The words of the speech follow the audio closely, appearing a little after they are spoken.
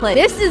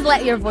This is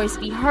Let Your Voice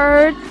Be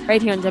Heard right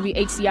here on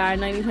WHCR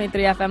 90.3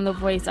 FM, the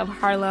voice of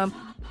Harlem.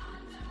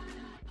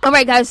 All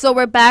right, guys, so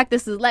we're back.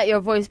 This is Let Your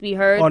Voice Be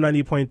Heard on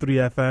 90.3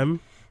 FM,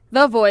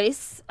 the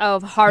voice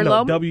of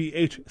Harlem. No,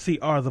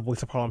 WHCR, the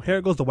voice of Harlem. Here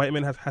it goes. The white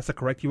man has to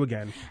correct you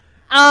again.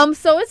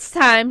 So it's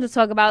time to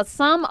talk about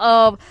some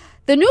of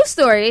the news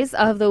stories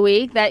of the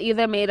week that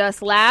either made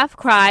us laugh,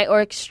 cry,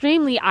 or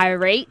extremely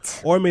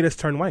irate, or made us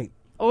turn white.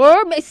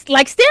 Or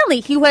like Stanley,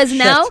 who is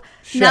now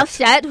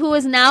Shet, who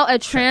is now a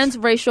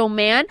transracial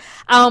man.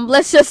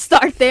 Let's just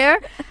start there.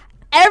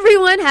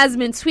 Everyone has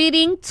been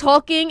tweeting,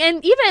 talking,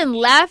 and even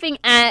laughing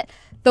at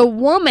the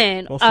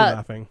woman. Mostly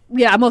laughing.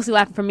 Yeah, mostly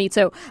laughing for me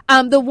too.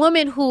 The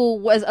woman who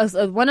was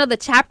one of the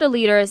chapter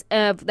leaders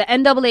of the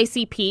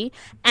NAACP,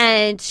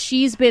 and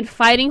she's been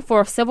fighting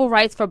for civil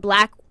rights for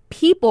Black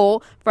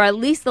people for at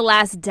least the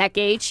last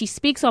decade. She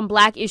speaks on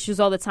Black issues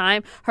all the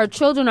time. Her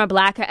children are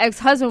Black. Her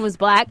ex-husband was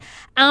Black.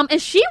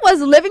 And she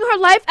was living her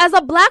life as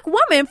a Black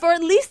woman for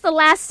at least the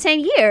last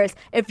 10 years.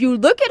 If you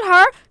look at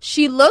her,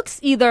 she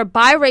looks either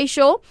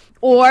biracial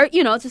or,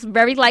 just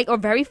very light or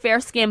very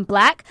fair-skinned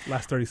Black.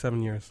 Last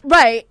 37 years.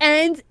 Right.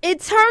 And it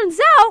turns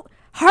out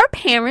her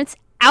parents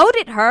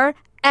outed her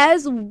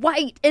as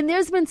white. And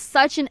there's been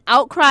such an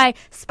outcry,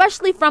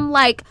 especially from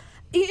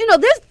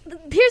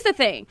here's the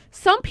thing.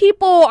 Some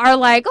people are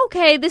like,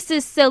 okay, this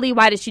is silly.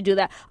 Why did she do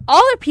that?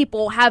 Other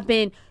people have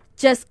been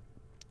just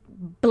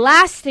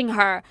blasting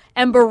her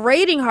and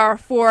berating her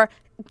for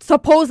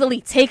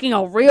supposedly taking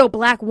a real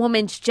Black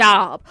woman's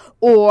job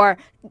or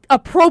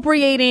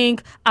appropriating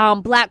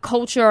Black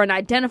culture and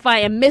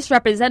identifying and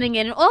misrepresenting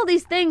it and all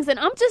these things. And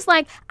I'm just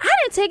like, I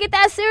didn't take it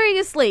that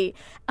seriously.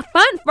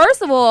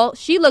 First of all,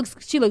 she looks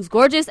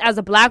gorgeous as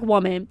a Black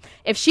woman.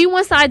 If she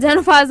wants to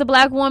identify as a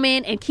Black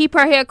woman and keep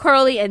her hair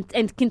curly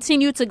and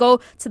continue to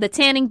go to the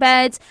tanning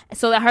beds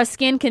so that her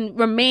skin can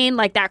remain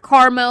like that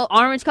caramel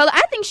orange color,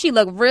 I think she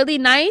looked really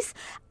nice.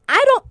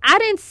 I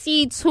didn't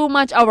see too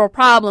much of a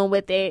problem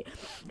with it.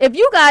 If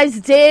you guys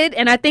did,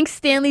 and I think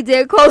Stanley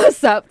did, call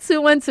us up,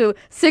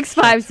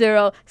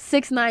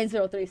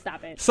 212-650-6903.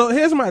 Stop it. So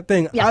here's my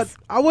thing. Yes.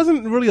 I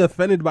wasn't really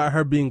offended by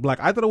her being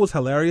Black. I thought it was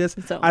hilarious.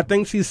 I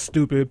think she's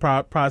stupid,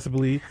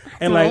 possibly,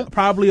 and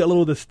probably a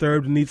little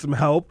disturbed and needs some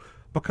help.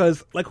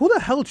 Because, who the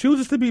hell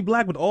chooses to be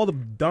Black with all the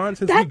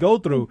nonsense we go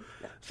through?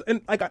 So,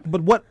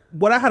 but what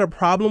I had a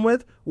problem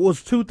with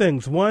was two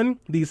things.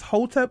 One, these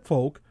Hotep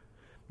folk,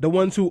 the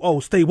ones who,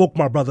 stay woke,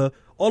 my brother.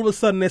 All of a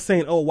sudden they're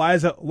saying, why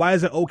is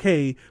it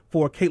okay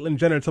for Caitlyn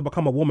Jenner to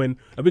become a woman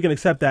and we can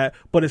accept that,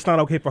 but it's not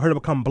okay for her to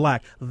become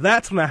Black?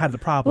 That's when I had the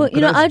problem.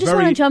 Well, I just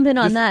want to jump in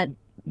on that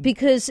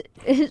because,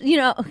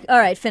 all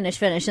right, finish,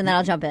 and then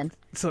I'll jump in.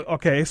 So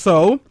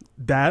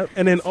that,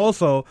 and then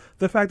also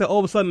the fact that all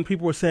of a sudden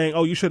people were saying,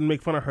 you shouldn't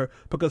make fun of her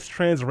because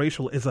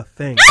transracial is a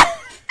thing.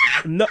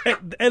 No,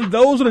 and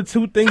those are the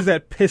two things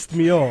that pissed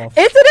me off.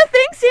 Is it a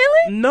thing,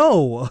 Stanley?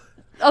 No.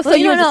 Oh, so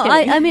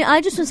I mean, I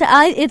just want to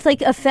say, it's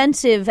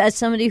offensive as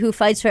somebody who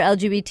fights for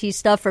LGBT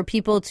stuff for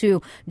people to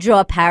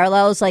draw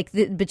parallels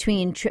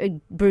between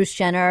Bruce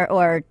Jenner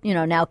or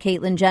now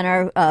Caitlyn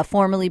Jenner,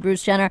 formerly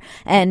Bruce Jenner,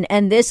 and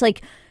this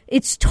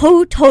it's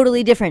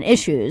totally different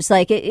issues.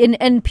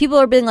 And people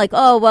are being like,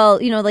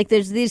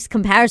 there's this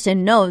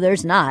comparison. No,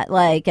 there's not.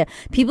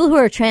 People who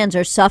are trans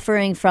are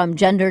suffering from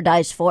gender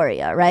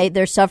dysphoria, right?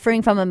 They're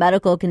suffering from a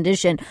medical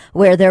condition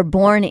where they're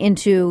born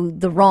into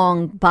the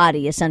wrong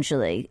body,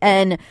 essentially.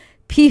 And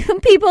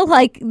people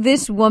like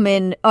this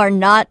woman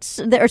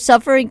they're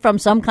suffering from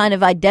some kind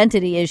of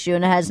identity issue,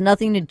 and it has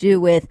nothing to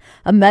do with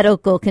a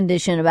medical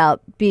condition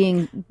about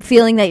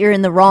feeling that you're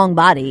in the wrong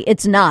body.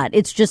 It's not.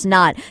 It's just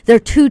not. They're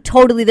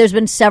there's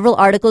been several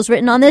articles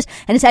written on this,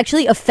 and it's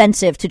actually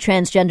offensive to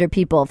transgender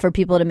people for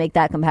people to make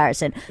that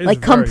comparison.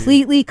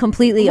 Completely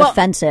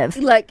offensive.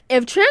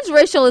 If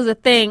transracial is a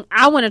thing,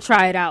 I want to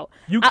try it out.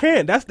 You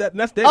can't. That's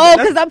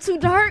because I'm too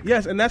dark?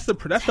 Yes, and that's the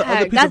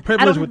other piece of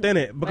privilege within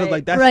it. Because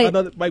that's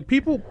another,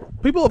 people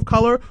of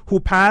color who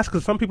pass,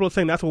 because some people are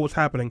saying that's what was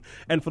happening.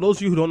 And for those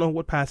of you who don't know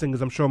what passing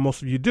is, I'm sure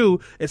most of you do,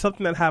 it's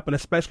something that happened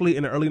especially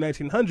in the early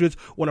 1900s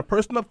when a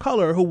person of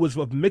color who was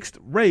of mixed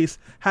race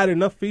had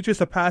enough features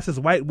to pass as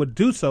white would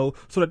do so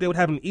that they would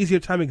have an easier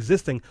time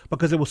existing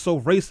because it was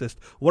so racist.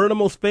 One of the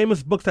most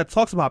famous books that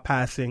talks about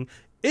passing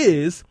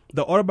is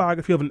the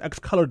autobiography of an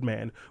ex-colored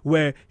man,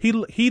 where he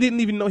didn't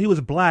even know he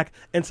was Black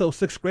until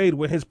 6th grade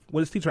when his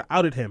teacher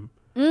outed him.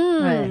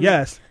 Right.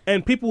 Yes,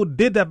 and people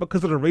did that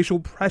because of the racial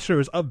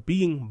pressures of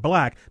being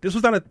Black. This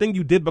was not a thing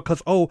you did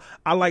because,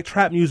 I like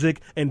trap music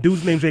and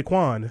dude's named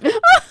Jaquan.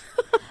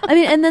 I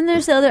mean, and then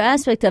there's the other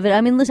aspect of it. I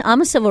mean, listen,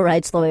 I'm a civil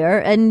rights lawyer,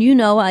 and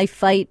I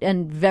fight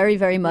and very,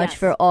 very much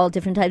for all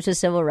different types of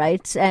civil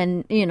rights.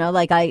 And,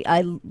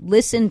 I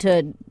listen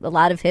to a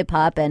lot of hip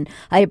hop and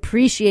I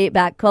appreciate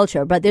Black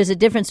culture, but there's a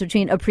difference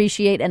between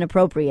appreciate and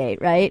appropriate,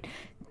 right?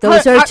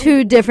 Those are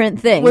two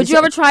different things. Would you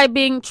ever try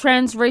being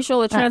transracial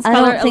or transcolor?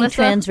 I don't think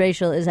Alyssa?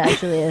 Transracial is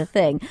actually a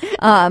thing.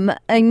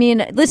 I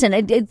mean,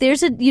 listen,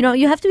 there's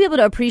you have to be able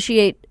to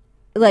appreciate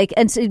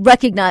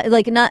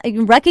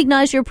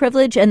recognize your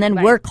privilege and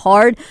then work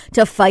hard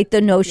to fight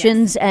the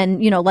notions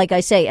and, like I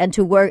say, and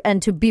to work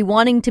and to be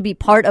wanting to be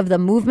part of the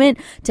movement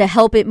to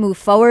help it move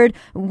forward.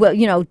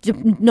 Well,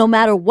 no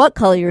matter what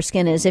color your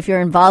skin is, if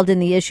you're involved in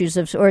the issues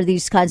of or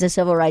these kinds of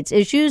civil rights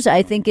issues,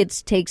 I think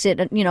it takes it,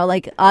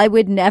 I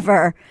would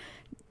never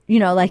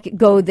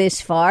go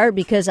this far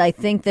because I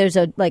think there's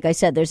a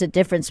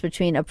difference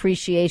between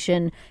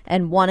appreciation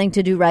and wanting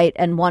to do right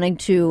and wanting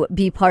to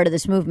be part of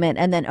this movement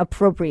and then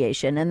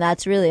appropriation. And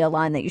that's really a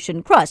line that you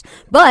shouldn't cross.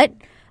 But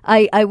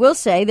I will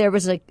say there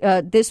was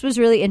this was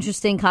really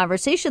interesting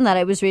conversation that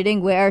I was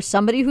reading where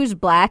somebody who's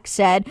black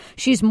said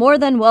she's more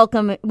than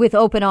welcome with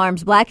open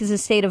arms. Black is a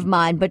state of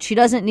mind, but she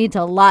doesn't need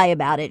to lie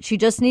about it. She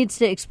just needs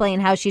to explain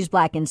how she's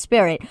black in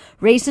spirit.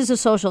 Race is a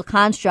social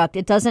construct.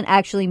 It doesn't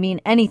actually mean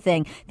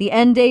anything.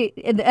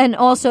 And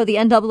also the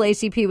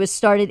NAACP was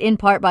started in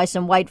part by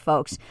some white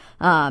folks.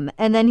 And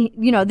then,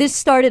 this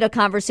started a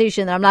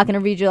conversation that I'm not going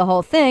to read you the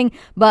whole thing,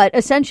 but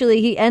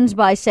essentially he ends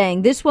by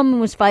saying this woman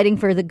was fighting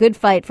for the good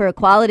fight for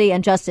equality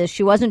and justice.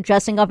 She wasn't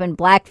dressing up in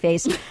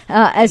blackface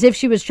as if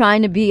she was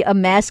trying to be a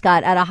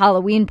mascot at a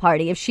Halloween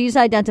party. If she's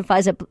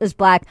identifies as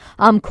black,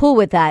 I'm cool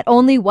with that.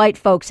 Only white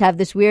folks have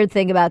this weird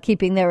thing about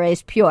keeping their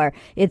race pure.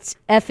 It's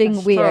effing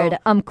That's weird. True.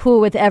 I'm cool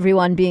with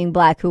everyone being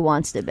black who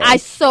wants to be. I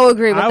so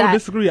agree with that. I would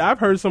disagree. I've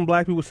heard some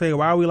black people say,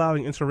 why are we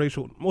allowing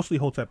interracial, mostly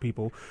Hotep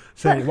people,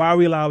 saying, why are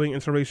we allowing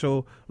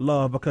interracial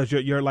love because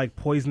you're like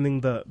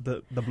poisoning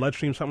the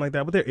bloodstream, something like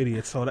that. But they're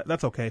idiots, so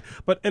that's okay.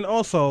 And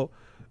also,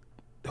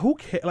 who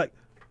cares? Like,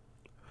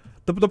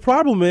 the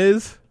problem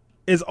is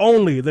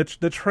only the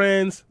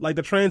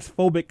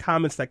transphobic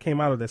comments that came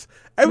out of this.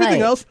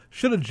 Everything else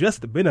should have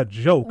just been a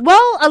joke.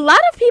 Well, a lot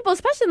of people,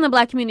 especially in the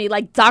black community,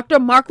 like Dr.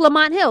 Mark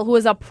Lamont Hill, who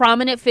is a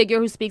prominent figure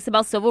who speaks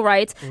about civil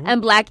rights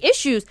and black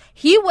issues,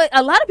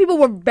 a lot of people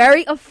were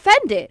very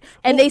offended,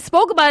 and they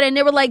spoke about it, and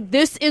they were like,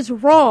 "This is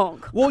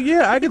wrong." Well,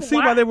 yeah, I can see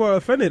why they were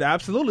offended.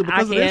 Absolutely,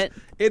 because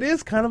it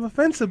is kind of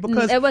offensive.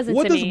 Because it wasn't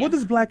what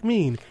does black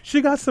mean?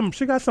 She got some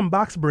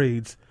box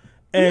braids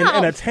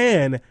and a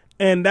tan.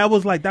 And that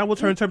was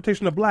her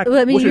interpretation of black.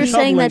 I mean, you're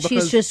saying that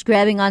she's just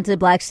grabbing onto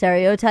black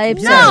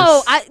stereotypes?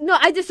 No,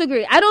 I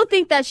disagree. I don't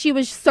think that she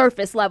was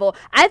surface level.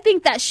 I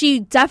think that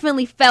she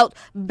definitely felt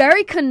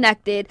very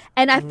connected,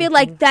 and I feel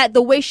like that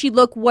the way she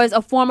looked was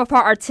a form of her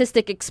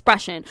artistic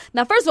expression.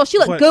 Now, first of all, she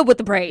looked good with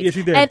the braids. Yeah,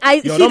 she did. And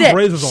she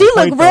did. She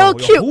looked real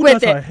cute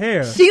with it. Her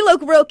hair? She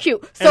looked real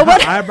cute. So her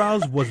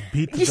eyebrows was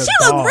beat to the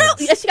looked real.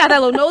 Yeah, she got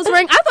that little nose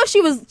ring. I thought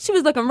she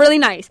was looking really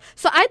nice.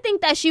 So I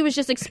think that she was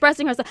just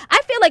expressing herself. I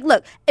feel like,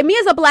 look, me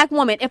as a black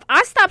woman, if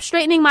I stop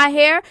straightening my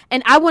hair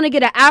and I want to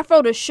get an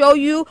afro to show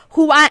you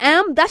who I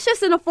am, that's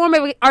just in a form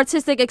of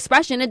artistic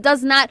expression. It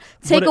does not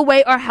take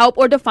away or help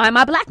or define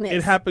my blackness.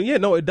 It happened. Yeah,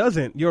 no, it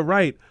doesn't. You're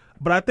right.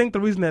 But I think the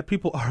reason that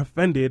people are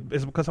offended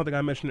is because something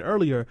I mentioned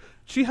earlier.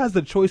 She has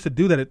the choice to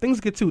do that. If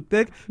things get too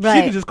thick, she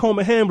can just comb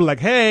her hair and be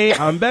like, "Hey,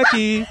 I'm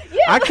Becky."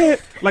 I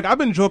can't. Like, I've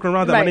been joking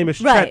around that my name is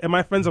Chet, and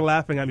my friends are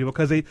laughing at me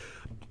because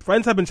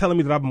friends have been telling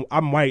me that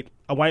I'm white,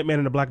 a white man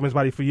in a black man's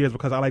body for years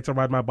because I like to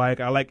ride my bike.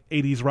 I like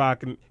 80s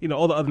rock and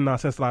all the other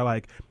nonsense that I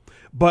like.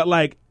 But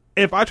like,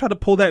 if I try to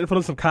pull that in front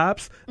of some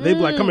cops, they'd be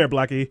like, "Come here,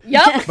 Blackie."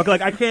 Yep. But like,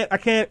 I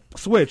can't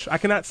switch. I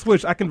cannot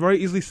switch. I can very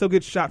easily still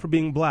get shot for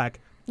being black.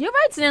 You're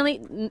right,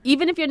 Stanley.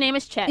 Even if your name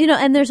is Chet.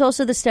 And there's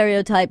also the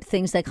stereotype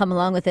things that come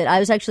along with it. I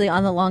was actually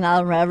on the Long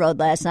Island Railroad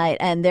last night,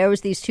 and there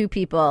was these two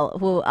people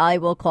who I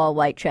will call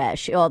white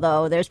trash,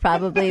 although there's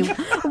probably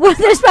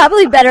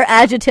better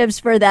adjectives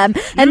for them.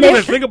 And they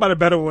think about a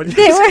better one.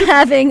 They were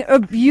having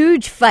a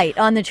huge fight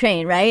on the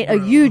train, right? A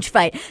huge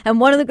fight. And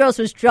one of the girls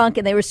was drunk,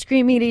 and they were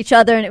screaming at each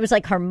other, and it was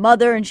like her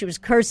mother, and she was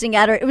cursing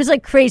at her. It was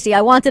like crazy.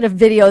 I wanted to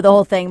video the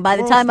whole thing. By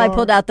the time I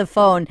pulled out the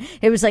phone,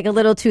 it was like a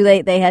little too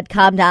late. They had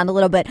calmed down a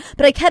little bit.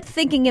 But I kept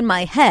thinking in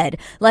my head,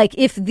 like,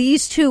 if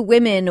these two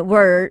women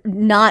were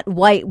not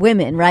white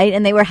women, right,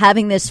 and they were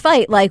having this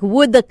fight, like,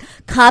 would the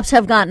cops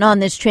have gotten on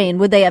this train?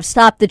 Would they have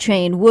stopped the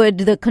train? Would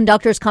the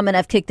conductors come and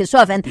have kicked this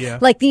off? And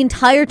like the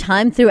entire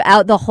time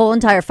throughout the whole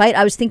entire fight,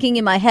 I was thinking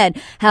in my head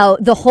how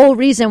the whole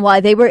reason why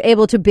they were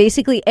able to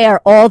basically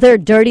air all their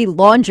dirty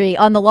laundry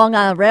on the Long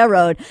Island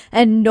Railroad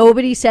and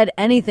nobody said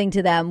anything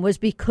to them was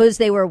because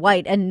they were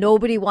white, and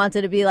nobody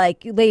wanted to be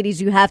like,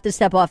 "Ladies, you have to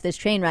step off this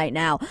train right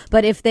now."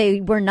 But if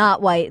they were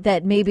not white,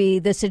 that maybe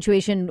the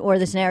situation or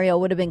the scenario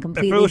would have been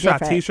completely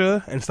different. If it was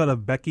Shatisha instead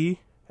of Becky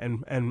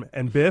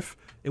and Biff,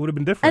 it would have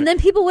been different. And then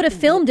people would have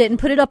filmed it and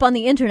put it up on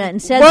the internet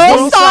and said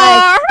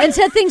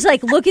things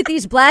like, "Look at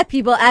these black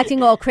people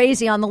acting all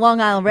crazy on the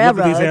Long Island Railroad."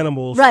 Look at these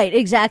animals. Right,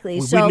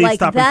 exactly. So like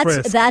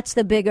that's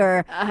the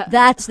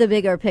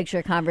bigger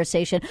picture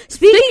conversation.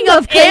 Speaking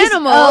of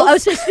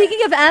animals, speaking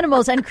of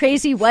animals and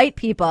crazy white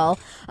people.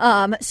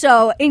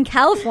 So in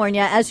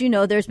California, as you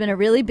know, there's been a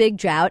really big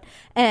drought,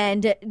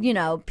 and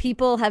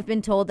people have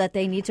been told that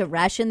they need to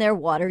ration their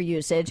water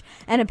usage,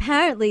 and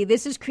apparently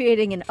this is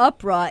creating an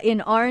uproar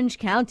in Orange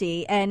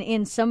County and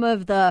in some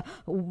of the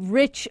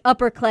rich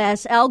upper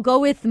class, I'll go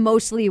with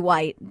mostly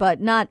white,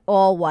 but not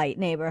all white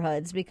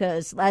neighborhoods,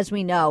 because as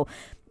we know,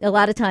 a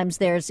lot of times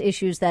there's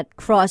issues that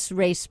cross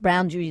race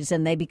boundaries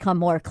and they become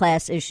more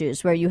class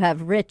issues, where you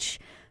have rich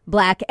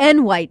black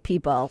and white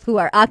people who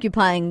are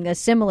occupying a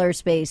similar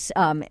space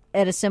at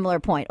a similar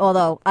point.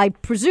 Although I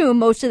presume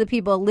most of the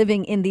people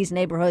living in these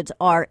neighborhoods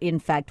are in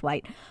fact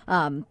white.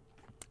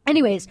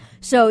 Anyways,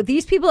 so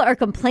these people are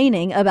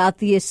complaining about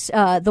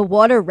the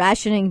water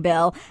rationing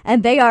bill,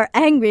 and they are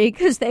angry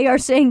because they are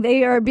saying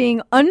they are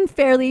being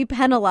unfairly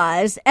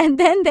penalized. And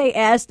then they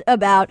asked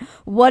about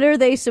what are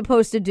they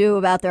supposed to do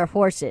about their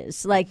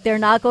horses. Like, they're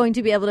not going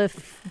to be able to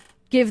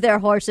give their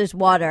horses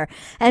water.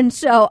 And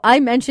so I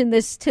mentioned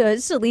this to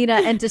Selena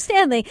and to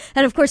Stanley.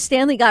 And of course,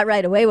 Stanley got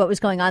right away what was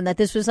going on, that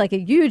this was like a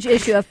huge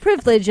issue of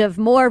privilege, of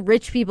more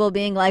rich people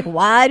being like,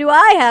 why do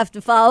I have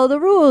to follow the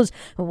rules?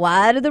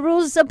 Why do the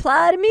rules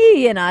apply to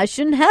me? And I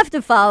shouldn't have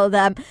to follow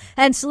them.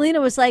 And Selena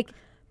was like,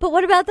 but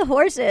what about the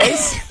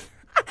horses?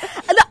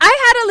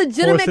 I had a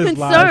legitimate concern.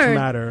 Lives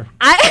matter.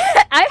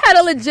 I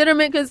had a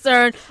legitimate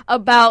concern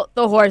about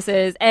the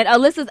horses, and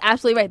Alyssa's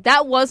absolutely right.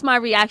 That was my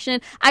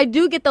reaction. I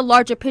do get the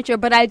larger picture,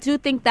 but I do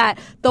think that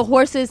the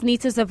horses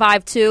need to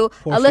survive too.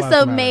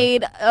 Alyssa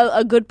made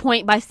a good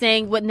point by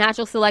saying with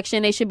natural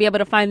selection, they should be able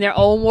to find their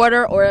own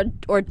water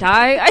or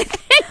die, I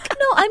think.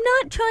 No, I'm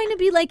not trying to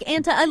be like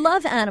I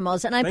love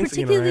animals, and I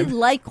particularly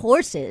like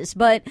horses.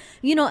 But,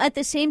 at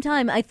the same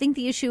time, I think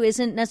the issue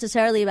isn't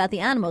necessarily about the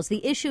animals.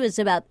 The issue is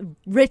about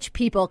rich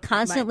people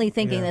constantly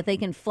thinking that they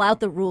can flout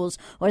the rules,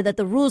 or that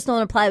the rules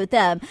don't apply with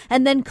them,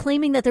 and then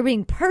claiming that they're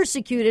being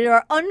persecuted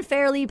or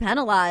unfairly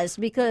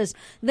penalized because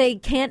they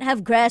can't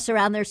have grass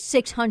around their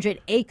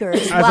 600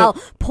 acres while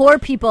poor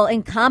people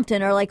in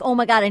Compton are like, oh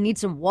my God, I need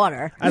some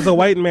water. As a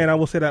white man, I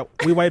will say that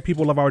we white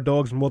people love our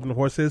dogs more than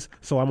horses,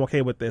 so I'm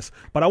okay with this.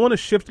 But I want to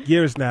shift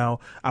gears now.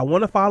 I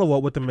want to follow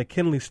up with the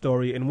McKinley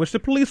story, in which the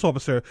police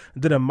officer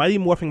did a Mighty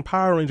Morphin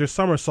Power Ranger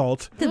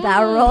somersault. The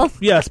barrel roll.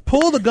 Yes,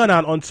 pulled the gun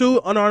out on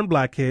 2 unarmed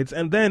black kids,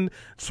 and then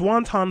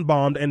swanton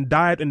bombed and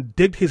dived and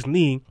digged his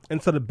knee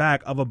into the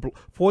back of a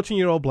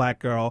 14-year-old black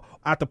girl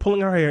after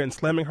pulling her hair and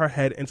slamming her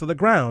head into the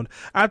ground.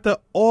 After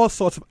all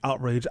sorts of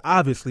outrage,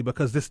 obviously,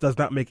 because this does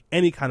not make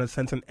any kind of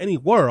sense in any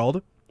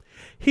world,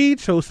 he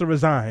chose to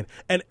resign.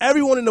 And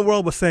everyone in the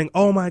world was saying,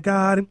 oh my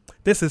God,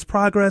 this is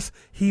progress.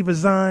 He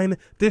resigned.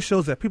 This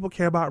shows that people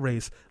care about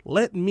race.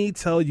 Let me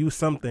tell you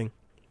something.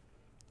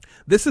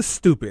 This is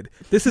stupid.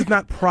 This is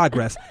not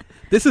progress.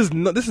 This is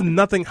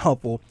nothing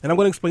helpful. And I'm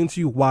going to explain to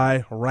you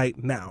why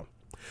right now.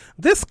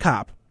 This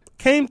cop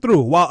came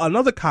through while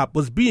another cop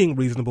was being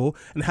reasonable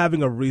and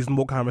having a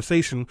reasonable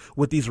conversation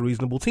with these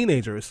reasonable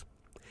teenagers.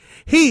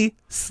 He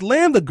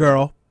slammed the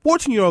girl,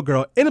 14-year-old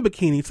girl in a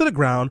bikini, to the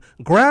ground,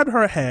 grabbed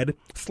her head,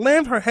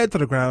 slammed her head to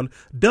the ground,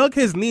 dug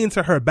his knee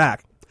into her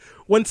back.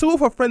 When 2 of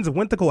her friends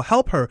went to go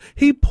help her,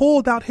 he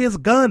pulled out his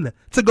gun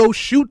to go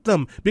shoot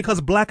them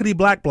because blackity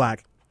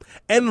black.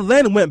 And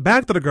then went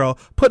back to the girl,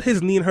 put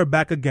his knee in her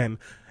back again.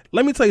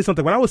 Let me tell you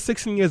something. When I was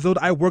 16 years old,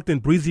 I worked in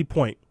Breezy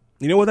Point.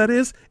 You know what that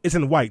is? It's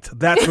in White.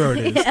 That's where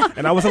it is.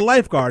 And I was a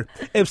lifeguard.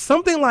 If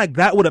something like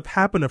that would have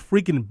happened to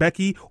freaking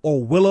Becky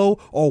or Willow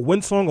or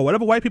Winsong or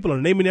whatever white people are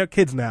naming their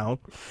kids now,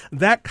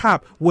 that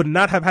cop would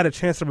not have had a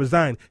chance to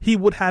resign. He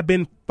would have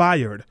been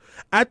fired.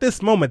 At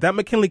this moment, that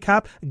McKinley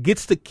cop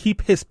gets to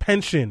keep his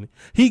pension.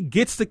 He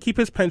gets to keep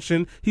his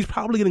pension. He's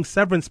probably getting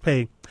severance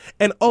pay.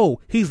 And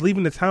he's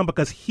leaving the town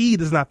because he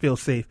does not feel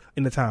safe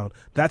in the town.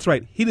 That's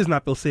right. He does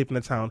not feel safe in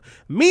the town.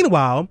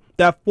 Meanwhile,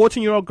 that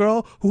 14-year-old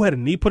girl who had a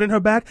knee put in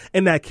her back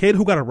and that kid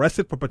who got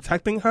arrested for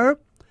protecting her,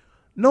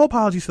 no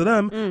apologies to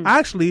them.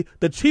 Actually,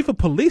 the chief of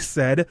police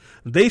said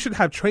they should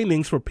have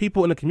trainings for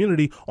people in the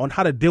community on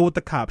how to deal with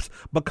the cops,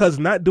 because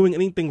not doing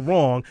anything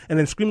wrong and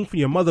then screaming for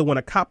your mother when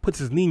a cop puts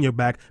his knee in your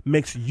back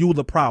makes you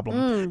the problem.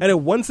 And it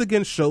once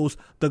again shows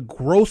the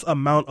gross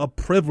amount of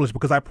privilege,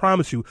 because I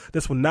promise you,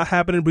 this would not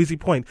happen in Breezy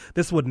Point.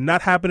 This would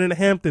not happen in the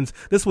Hamptons.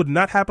 This would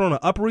not happen on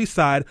the Upper East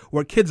Side,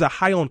 where kids are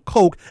high on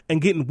coke and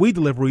getting weed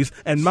deliveries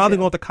and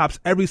mouthing off the cops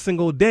every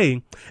single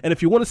day. And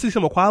if you want to see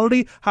some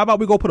equality, how about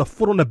we go put a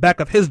foot on the back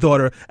of his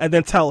daughter and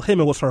then tell him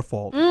it was her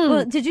fault.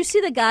 Well, did you see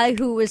the guy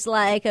who was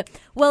like,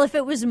 well, if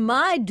it was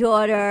my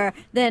daughter,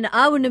 then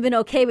I wouldn't have been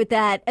okay with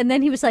that. And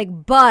then he was like,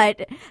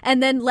 but,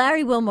 and then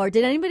Larry Wilmore,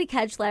 did anybody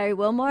catch Larry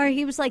Wilmore?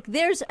 He was like,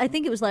 I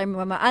think it was Larry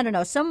Wilmore, I don't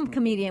know, some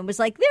comedian was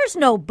like, there's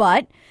no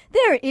but.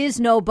 There is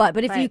no but.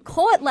 But if you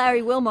caught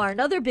Larry Wilmore,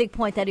 another big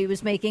point that he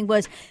was making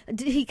was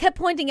he kept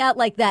pointing out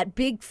like that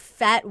big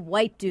fat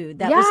white dude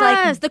that was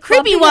like the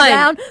creepy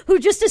one who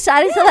just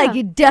decided to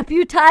like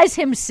deputize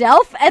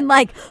himself and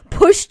like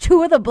pushed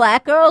two of the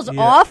black girls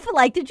off.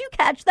 Like, did you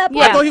catch that?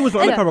 Yeah. I thought he was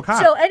an undercover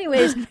cop. So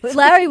anyways,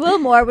 Larry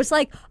Wilmore was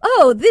like,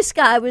 oh, this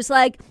guy was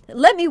like,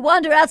 let me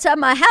wander outside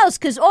my house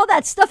because all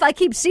that stuff I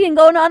keep seeing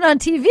going on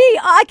TV,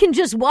 I can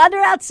just wander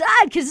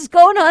outside because it's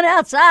going on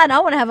outside. I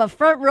want to have a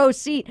front row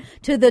seat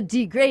to the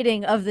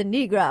degrading of the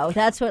Negro.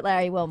 That's what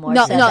Larry Wilmore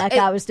said that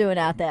guy was doing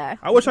out there.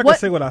 I wish I could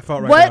say what I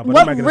felt right now.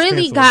 What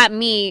really got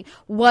me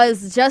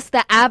was just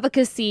the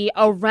advocacy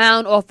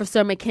around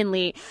Officer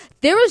McKinley.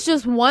 There was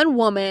just one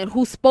woman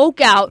who spoke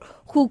out,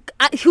 who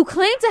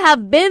claimed to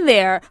have been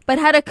there, but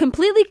had a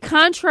completely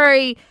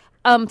contrary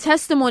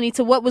testimony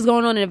to what was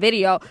going on in the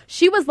video.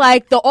 She was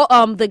like,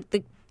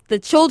 the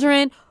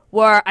children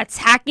were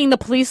attacking the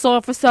police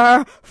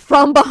officer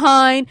from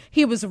behind.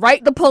 He was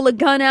right to pull a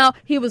gun out.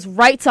 He was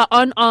right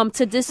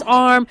to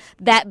disarm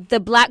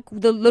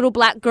the little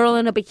black girl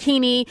in a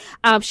bikini.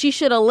 She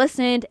should have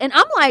listened. And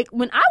I'm like,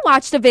 when I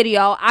watched the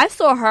video, I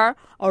saw her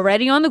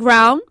already on the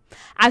ground.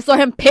 I saw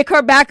him pick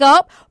her back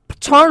up,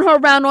 turn her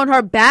around on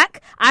her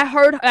back. I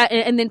heard,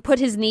 and then put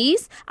his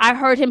knees. I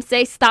heard him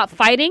say, stop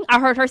fighting. I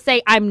heard her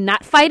say, I'm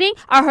not fighting.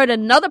 I heard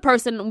another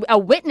person, a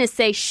witness,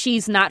 say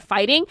she's not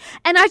fighting.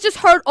 And I just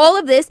heard all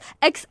of this,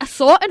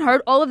 saw and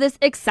heard all of this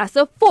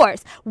excessive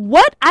force.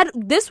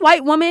 This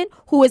white woman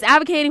who is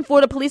advocating for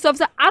the police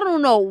officer, I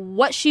don't know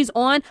what she's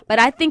on, but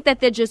I think that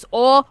they're just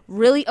all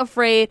really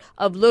afraid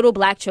of little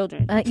black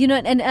children.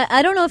 And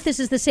I don't know if this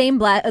is the same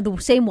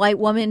white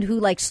woman who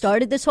like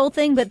started this whole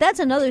thing, but that's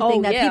another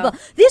thing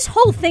this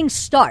whole thing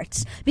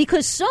starts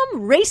because some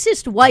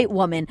racist white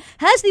woman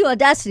has the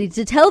audacity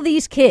to tell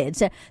these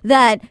kids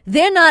that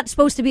they're not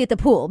supposed to be at the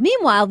pool.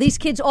 Meanwhile, these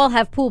kids all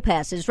have pool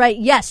passes, right?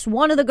 Yes,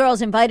 one of the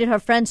girls invited her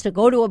friends to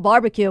go to a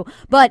barbecue,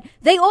 but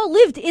they all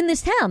lived in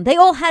this town. They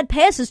all had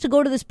passes to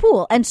go to this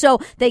pool. And so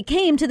they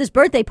came to this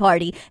birthday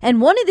party,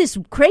 and one of these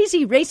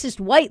crazy racist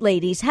white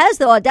ladies has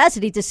the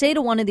audacity to say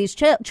to one of these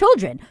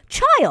children,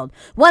 child,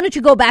 why don't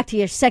you go back to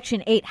your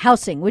Section 8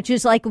 housing, which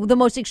is like the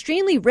most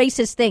extremely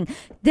racist thing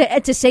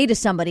to say to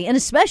somebody, and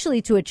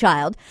especially to a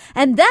child.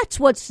 And that's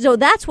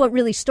what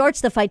really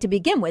starts the fight to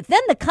begin with.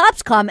 Then the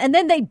cops come, and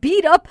then they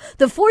beat up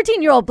the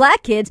 14-year-old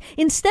black kids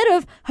instead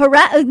of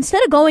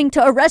going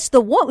to arrest the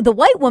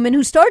white woman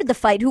who started the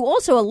fight, who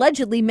also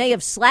allegedly may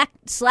have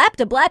slapped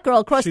a black girl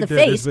across the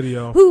face,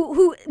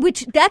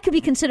 which that could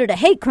be considered a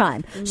hate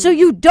crime. So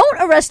you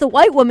don't arrest the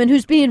white woman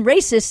who's being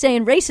racist,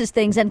 saying racist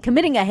things and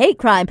committing a hate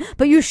crime,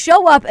 but you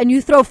show up and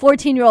you throw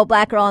 14-year-old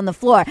black girl on the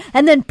floor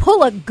and then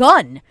pull a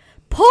gun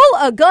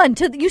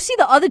you see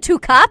the other two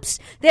cops?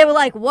 They were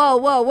like,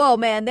 whoa,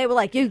 man. They were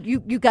like, you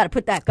got to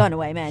put that gun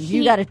away, man.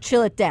 You got to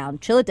chill it down.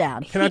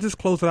 Can I just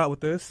close it out with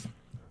this?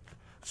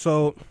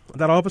 So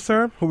that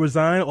officer who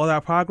resigned, all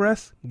that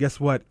progress, guess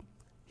what?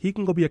 He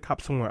can go be a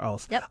cop somewhere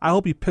else. Yep. I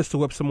hope he pistol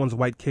whipped someone's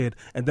white kid,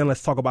 and then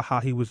let's talk about how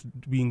he was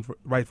being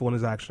rightful in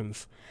his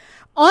actions.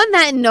 On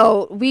that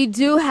note, we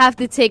do have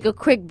to take a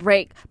quick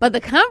break, but the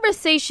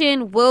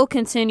conversation will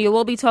continue.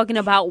 We'll be talking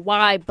about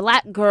why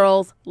black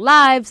girls'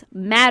 lives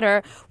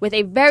matter with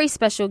a very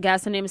special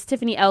guest. Her name is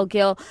Tiffany L.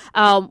 Gill.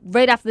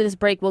 Right after this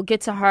break, we'll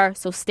get to her,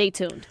 so stay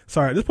tuned.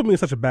 Sorry, this put me in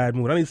such a bad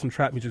mood. I need some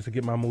trap music to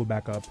get my mood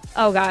back up.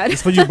 Oh, God.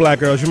 It's for you black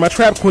girls. You're my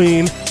trap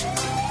queen.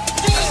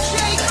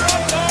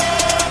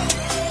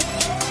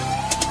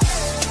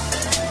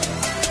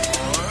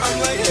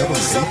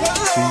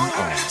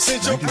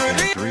 Since your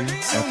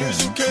pretty soon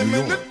as you came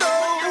in the door,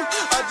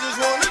 I just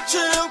wanna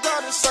chill,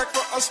 got a sack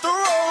for us to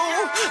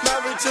roll.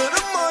 Married to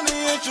the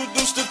money,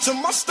 introduced her to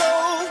my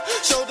stove.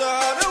 Showed her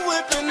how to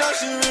whip and now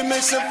she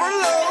remixing for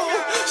low.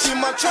 She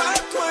my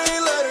trap queen,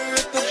 let her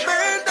hit the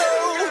bando.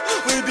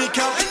 We be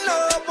counting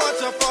up,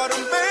 watch how far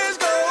them bands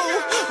go.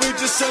 We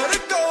just set a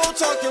goal,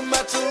 talking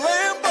about your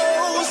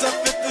Lambos.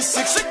 At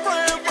 56 a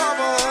gram,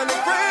 500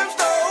 grams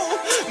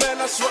though. Man,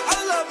 I swear I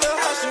love her,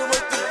 how she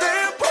work the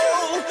damn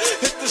pole.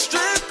 Hit the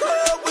strip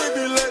club, we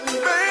be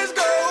letting bands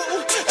go.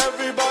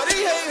 Everybody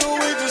hate who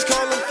we just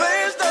call them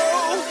fans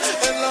though.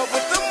 In love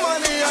with the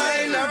money,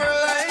 I ain't never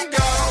letting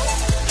go.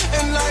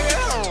 And I get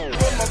home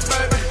with my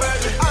baby.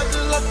 I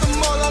just left the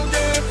mall, I'm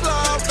getting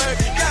fly,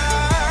 baby,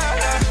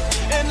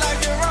 yeah. And I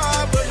get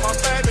ride with my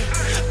baby.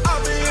 I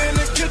be in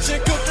the kitchen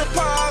cooking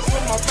pies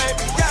with my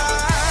baby,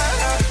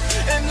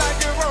 yeah. And I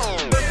get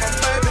home with my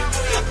baby.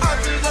 I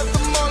just left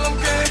the mall, I'm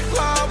getting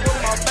fly with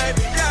my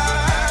baby,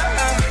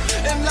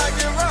 yeah. And I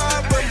get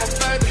ride with my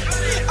baby.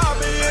 I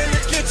be in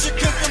the kitchen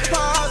cooking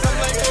pies. I'm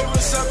like, hey,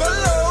 what's up,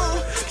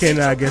 hello? Can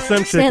I get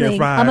some chicken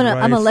fried I'm rice?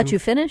 gonna let you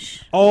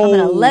finish. Oh, I'm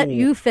gonna let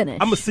you finish.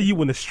 I'm gonna see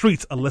you in the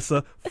streets,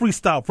 Alyssa.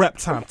 Freestyle rap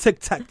time,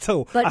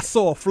 tic-tac-toe. I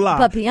saw a fly.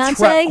 But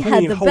Beyonce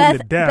had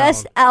the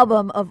best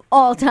album of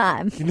all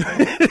time.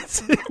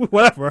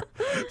 Whatever.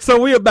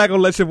 So we are back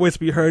on Let Your Voice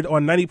Be Heard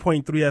on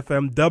 90.3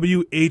 FM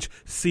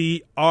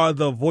WHCR,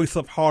 the voice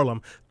of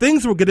Harlem.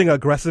 Things were getting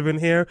aggressive in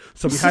here,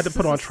 so we had to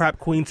put on Trap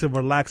Queen to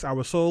relax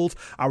our souls.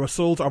 Our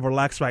souls are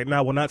relaxed right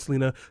now. Well, not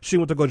Selena. She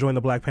went to go join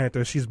the Black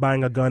Panthers. She's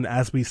buying a gun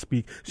as we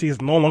speak. She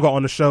is no longer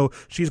on the show.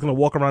 She's going to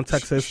walk around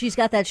Texas. She's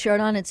got that shirt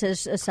on. It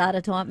says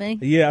Asada taught me.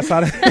 Yeah,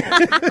 Asada.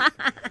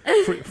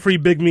 free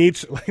Big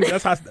Meech. Like,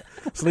 that's how.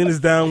 Selena's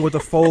down with the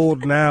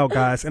fold now,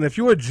 guys. And if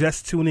you are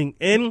just tuning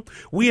in,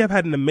 we have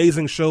had an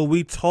amazing show.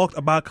 We talked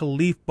about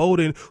Khalif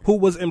Bowden, who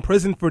was in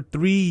prison for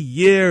 3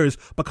 years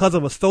because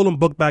of a stolen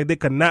book bag they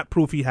could not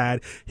prove he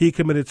had. He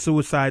committed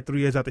suicide 3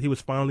 years after he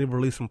was finally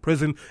released from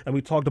prison. And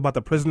we talked about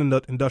the prison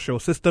industrial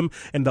system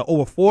and the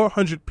over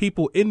 400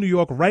 people in New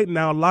York right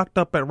now locked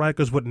up at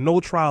Rikers with no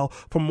trial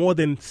for more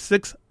than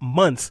 6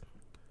 months.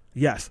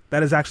 Yes,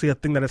 that is actually a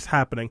thing that is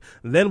happening.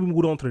 Then we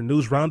moved on to the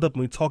news roundup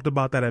and we talked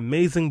about that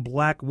amazing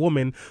black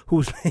woman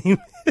whose name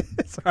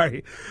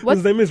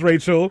whose name is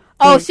Rachel.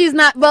 Oh, she's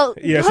not, well.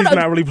 Yeah, she's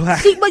not really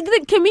black.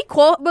 Can we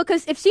call,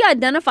 because if she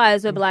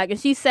identifies as black and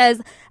she says,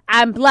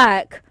 I'm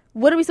black,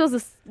 what are we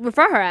supposed to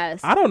refer her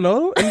as? I don't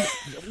know.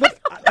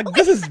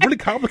 This is really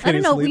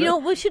complicated. I don't know.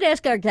 We should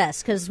ask our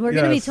guests, because we're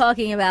going to be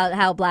talking about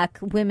how black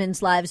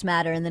women's lives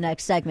matter in the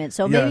next segment.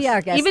 So maybe our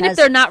guest, even if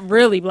they're not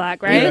really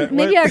black, right? Yeah,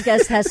 maybe our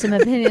guest has some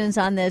opinions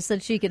on this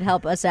that she could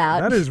help us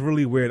out. That is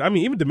really weird. I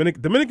mean, even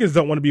Dominicans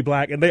don't want to be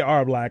black, and they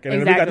are black. And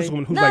exactly. we got this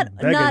woman who's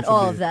begging not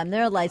all to of them.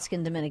 There are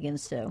light-skinned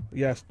Dominicans too.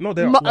 Yes, no,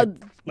 they're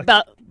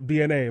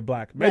DNA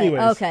black. Right.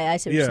 Anyways, okay, I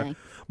see what you're saying.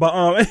 But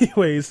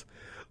anyways.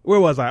 Where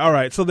was I? All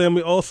right. So then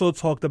we also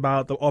talked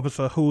about the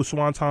officer who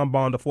swanton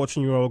bombed a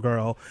 14-year-old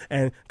girl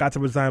and got to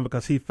resign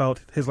because he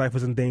felt his life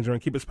was in danger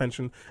and keep his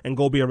pension and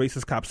go be a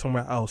racist cop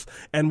somewhere else.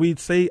 And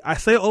I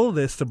say all of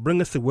this to bring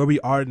us to where we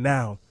are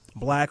now.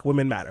 Black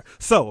women matter.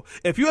 So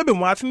if you have been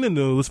watching the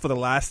news for the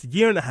last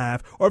year and a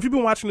half, or if you've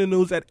been watching the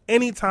news at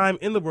any time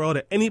in the world,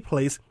 at any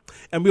place,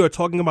 and we are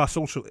talking about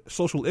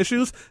social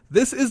issues,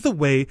 this is the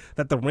way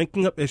that the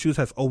ranking of issues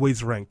has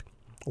always ranked.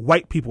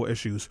 White people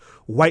issues,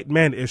 white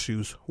man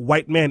issues,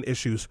 white man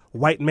issues,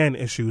 white man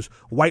issues,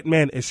 white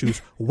man issues,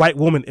 white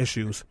woman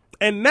issues.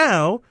 And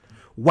now,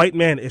 white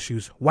man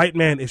issues, white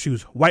man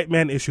issues, white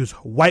man issues,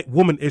 white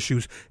woman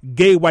issues,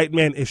 gay white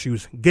man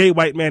issues, gay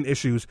white man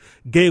issues,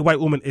 gay white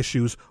woman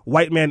issues,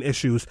 white man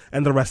issues,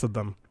 and the rest of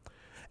them.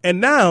 And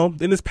now,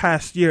 in this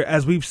past year,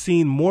 as we've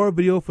seen more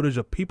video footage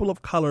of people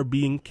of color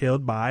being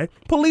killed by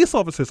police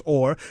officers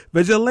or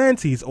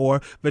vigilantes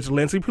or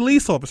vigilante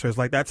police officers,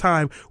 like that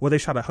time where they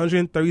shot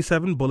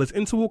 137 bullets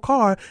into a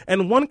car,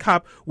 and one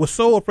cop was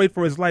so afraid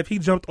for his life, he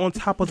jumped on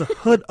top of the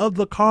hood of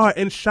the car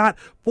and shot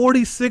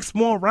 46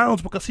 more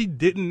rounds because he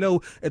didn't know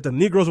if the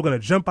Negroes were going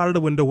to jump out of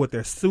the window with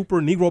their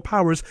super Negro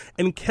powers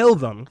and kill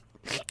them.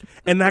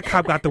 And that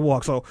cop got to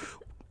walk. So,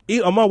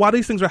 while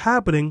these things are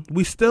happening,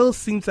 we still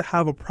seem to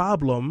have a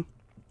problem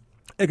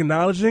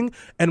acknowledging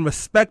and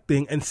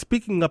respecting and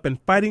speaking up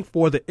and fighting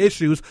for the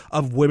issues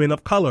of women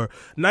of color.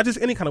 Not just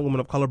any kind of women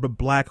of color, but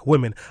black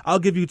women. I'll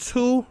give you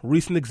two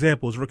recent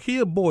examples.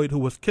 Rekia Boyd, who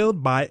was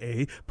killed by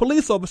a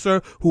police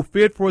officer who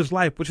feared for his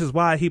life, which is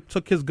why he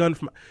took his gun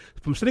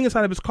from sitting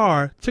inside of his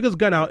car, took his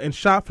gun out and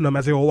shot from them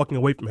as they were walking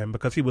away from him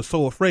because he was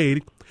so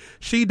afraid.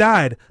 She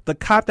died. The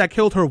cop that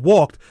killed her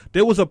walked.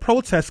 There was a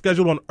protest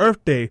scheduled on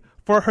Earth Day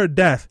for her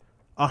death.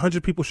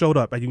 100 people showed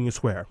up at Union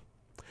Square.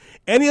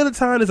 Any other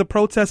time there's a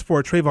protest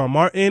for Trayvon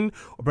Martin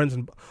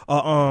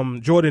or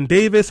Jordan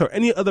Davis or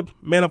any other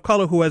man of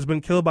color who has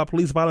been killed by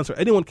police violence or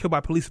anyone killed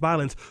by police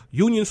violence,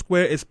 Union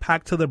Square is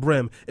packed to the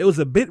brim. It was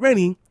a bit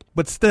rainy,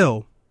 but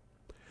still,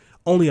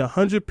 only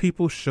 100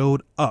 people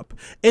showed up.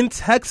 In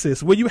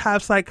Texas, where you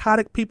have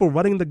psychotic people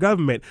running the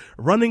government,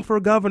 running for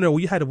governor, where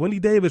you had Wendy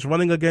Davis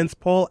running against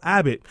Paul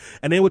Abbott,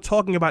 and they were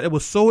talking about it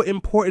was so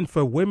important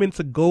for women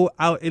to go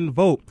out and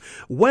vote.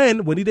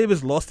 When Wendy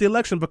Davis lost the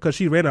election because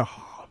she ran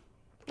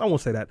I won't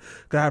say that,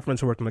 because I have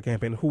friends who worked on the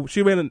campaign,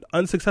 she ran an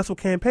unsuccessful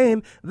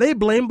campaign, they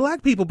blame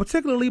black people,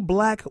 particularly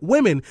black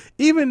women,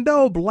 even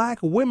though black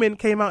women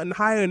came out in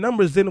higher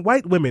numbers than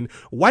white women.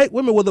 White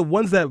women were the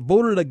ones that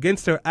voted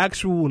against their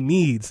actual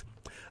needs.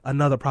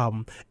 Another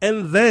problem.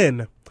 And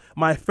then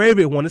my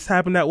favorite one, this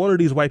happened at one of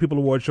these white people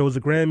award shows,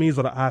 the Grammys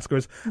or the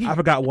Oscars. I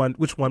forgot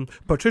which one.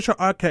 Patricia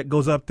Arquette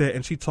goes up there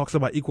and she talks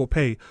about equal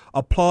pay.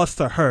 Applause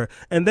to her.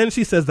 And then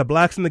she says the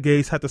blacks and the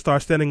gays have to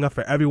start standing up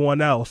for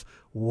everyone else.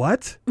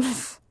 What?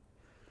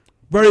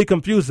 Very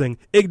confusing,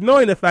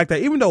 ignoring the fact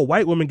that even though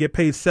white women get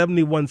paid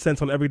 71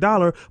 cents on every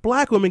dollar,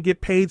 black women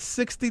get paid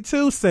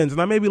 62 cents.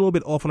 And I may be a little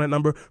bit off on that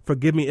number,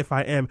 forgive me if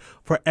I am,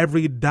 for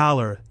every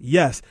dollar.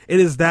 Yes, it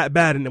is that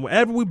bad. And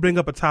whenever we bring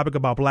up a topic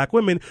about black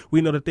women,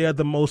 we know that they are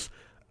the most,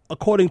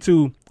 according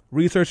to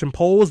research and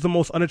polls, the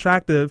most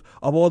unattractive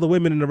of all the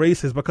women in the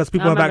races, because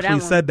people have actually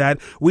said that.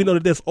 We know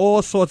that there's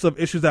all sorts of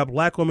issues that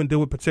black women deal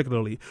with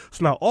particularly.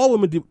 So now all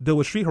women deal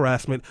with street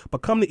harassment,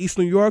 but come to East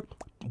New York,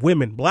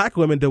 black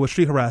women deal with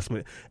street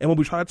harassment. And when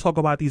we try to talk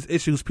about these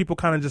issues, people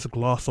kind of just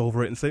gloss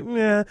over it and say,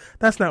 yeah,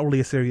 that's not really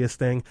a serious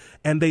thing.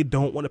 And they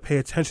don't want to pay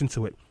attention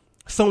to it.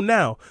 So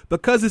now,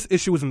 because this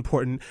issue is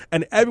important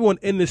and everyone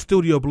in this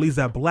studio believes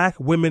that black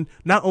women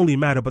not only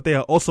matter, but they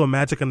are also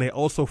magic and they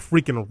also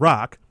freaking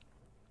rock,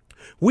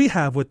 We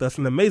have with us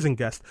an amazing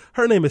guest.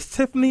 Her name is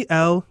Tiffany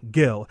L.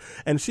 Gill,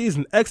 and she's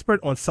an expert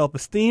on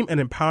self-esteem and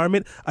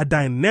empowerment, a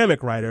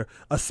dynamic writer,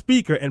 a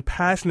speaker, and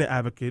passionate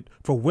advocate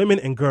for women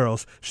and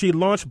girls. She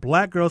launched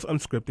Black Girls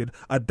Unscripted,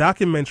 a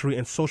documentary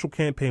and social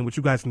campaign which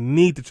you guys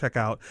need to check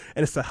out,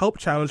 and it's to help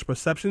challenge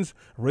perceptions,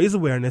 raise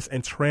awareness,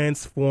 and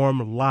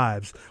transform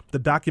lives. The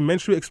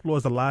documentary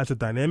explores the lives of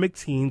dynamic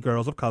teen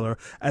girls of color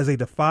as they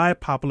defy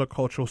popular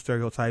cultural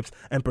stereotypes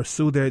and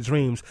pursue their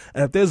dreams.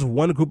 And if there's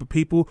one group of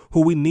people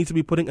who we need to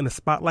be putting in the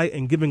spotlight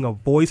and giving a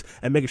voice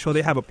and making sure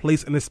they have a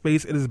place in this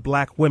space, it is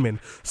Black women.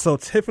 So,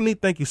 Tiffany,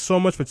 thank you so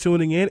much for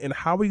tuning in. And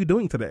how are you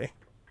doing today?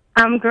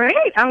 I'm great.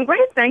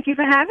 Thank you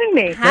for having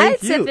me. Hi,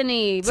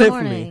 Tiffany. Good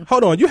morning.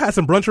 Hold on. You had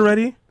some brunch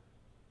already?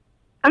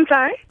 I'm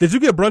sorry? Did you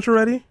get brunch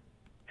already?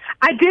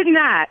 I did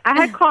not.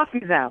 I had coffee,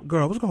 though.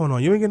 Girl, what's going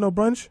on? You ain't get no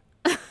brunch?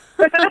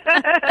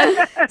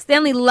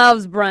 Stanley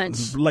loves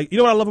brunch. Like, you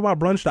know what I love about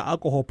brunch? The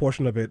alcohol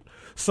portion of it.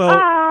 So,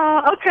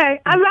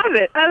 okay. I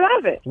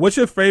love it. What's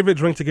your favorite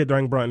drink to get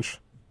during brunch?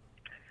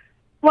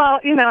 Well,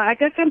 I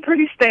guess I'm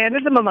pretty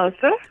standard, the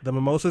mimosa. The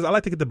mimosas? I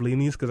like to get the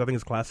blinis because I think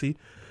it's classy.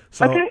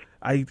 So okay.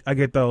 I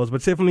get those.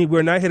 But Tiffany,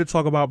 we're not here to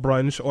talk about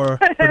brunch or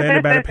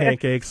banana batter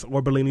pancakes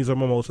or bellinis or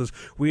mimosas.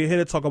 We're here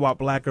to talk about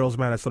Black Girls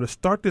Matter. So to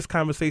start this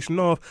conversation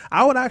off,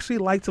 I would actually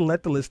like to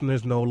let the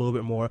listeners know a little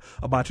bit more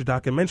about your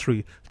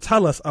documentary.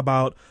 Tell us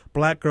about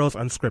Black Girls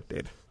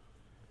Unscripted.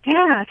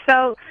 Yeah,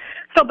 so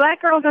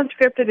Black Girls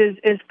Unscripted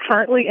is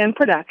currently in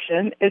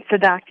production. It's a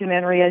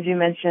documentary, as you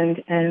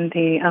mentioned in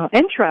the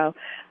intro.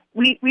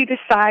 We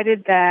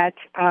decided that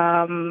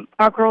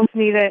our girls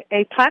need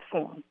a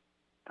platform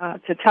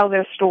to tell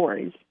their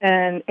stories,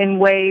 and in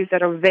ways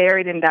that are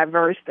varied and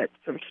diverse, that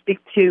sort of speak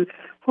to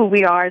who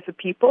we are as a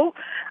people.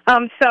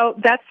 So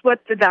that's what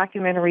the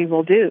documentary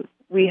will do.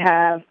 We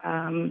have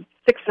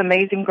 6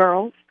 amazing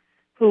girls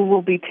who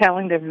will be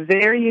telling their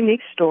very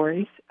unique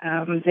stories.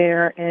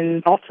 They're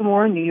in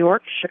Baltimore, New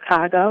York,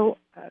 Chicago,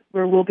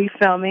 where we'll be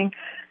filming.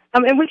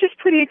 And we're just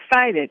pretty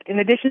excited. In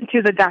addition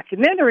to the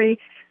documentary,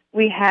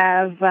 we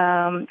have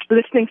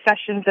listening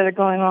sessions that are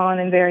going on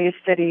in various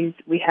cities.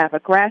 We have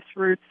a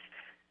grassroots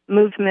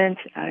movement,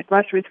 a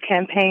grassroots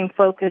campaign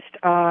focused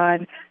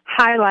on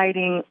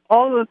highlighting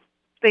all the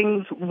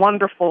things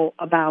wonderful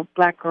about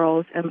Black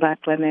girls and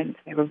Black women.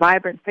 We have a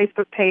vibrant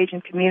Facebook page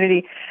and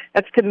community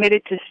that's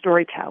committed to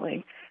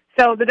storytelling.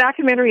 So the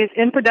documentary is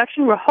in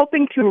production. We're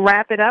hoping to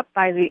wrap it up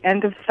by the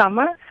end of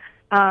summer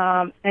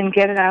and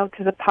get it out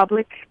to the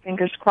public,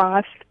 fingers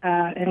crossed,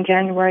 in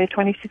January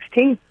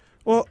 2016.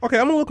 Well, okay,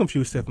 I'm a little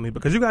confused, Tiffany,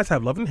 because you guys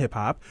have Love and Hip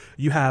Hop,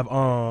 you have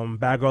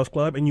Bad Girls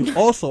Club, and you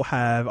also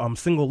have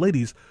Single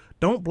Ladies.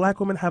 Don't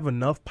Black women have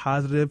enough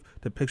positive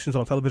depictions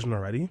on television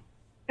already?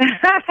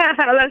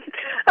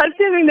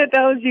 Assuming that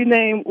those you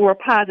named were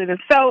positive.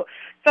 So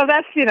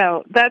that's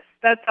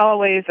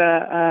always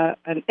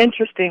an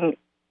interesting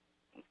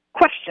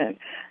question.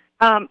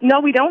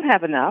 No, we don't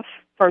have enough,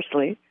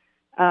 firstly,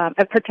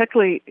 and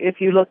particularly if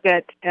you look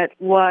at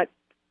what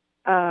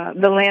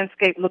the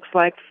landscape looks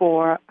like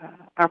for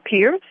our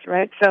peers,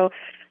 right? So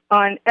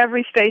on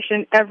every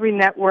station, every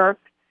network,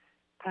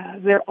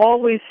 there are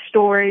always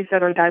stories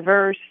that are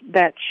diverse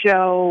that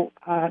show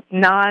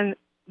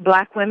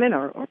non-Black women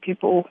or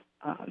people,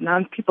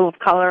 non-people of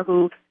color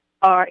who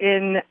are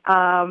in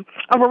a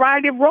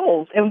variety of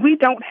roles, and we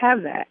don't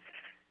have that.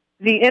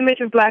 The image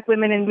of Black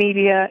women in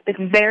media is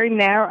very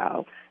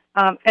narrow,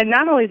 and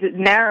not only is it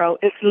narrow,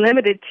 it's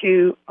limited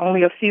to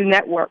only a few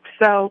networks.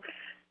 So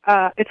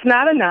it's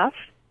not enough.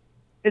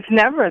 It's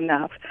never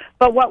enough.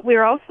 But what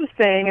we're also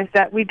saying is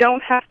that we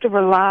don't have to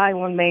rely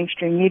on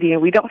mainstream media.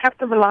 We don't have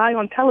to rely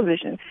on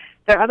television.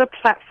 There are other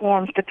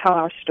platforms to tell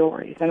our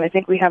stories, and I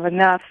think we have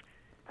enough.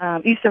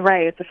 Issa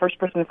Rae is the first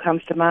person who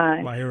comes to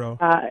mind. My hero.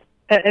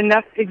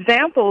 Enough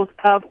examples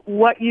of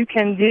what you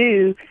can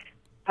do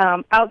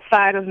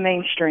outside of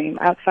mainstream,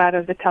 outside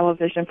of the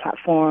television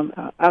platform,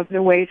 of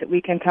the ways that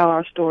we can tell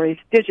our stories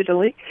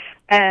digitally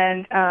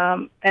and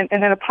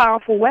in a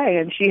powerful way.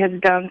 And she has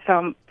done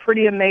some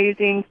pretty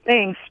amazing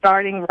things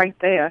starting right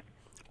there.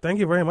 Thank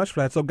you very much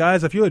for that. So,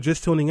 guys, if you are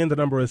just tuning in, the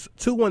number is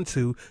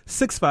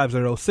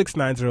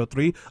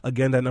 212-650-6903.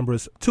 Again, that number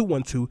is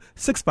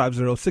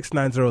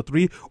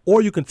 212-650-6903.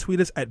 Or you can tweet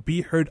us at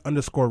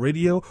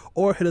BeHeard_radio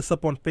or hit us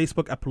up on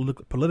Facebook at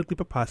Politically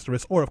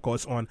Preposterous, or, of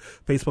course, on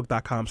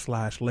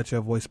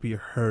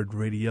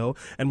Facebook.com/LetYourVoiceBeHeardRadio.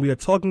 And we are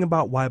talking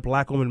about why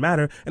Black women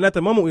matter. And at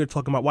the moment, we are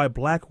talking about why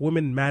Black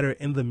women matter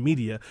in the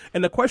media.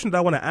 And the question that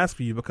I want to ask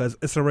for you, because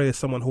Issa Rae is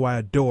someone who I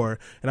adore,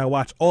 and I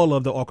watch all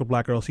of the Awkward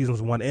Black Girl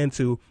seasons 1 and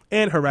 2,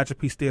 and her Ratchet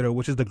Peace Theater,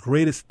 which is the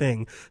greatest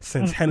thing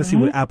since Hennessy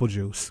with apple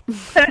juice.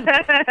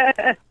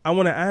 I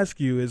want to ask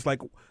you is,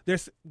 like,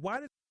 why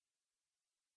did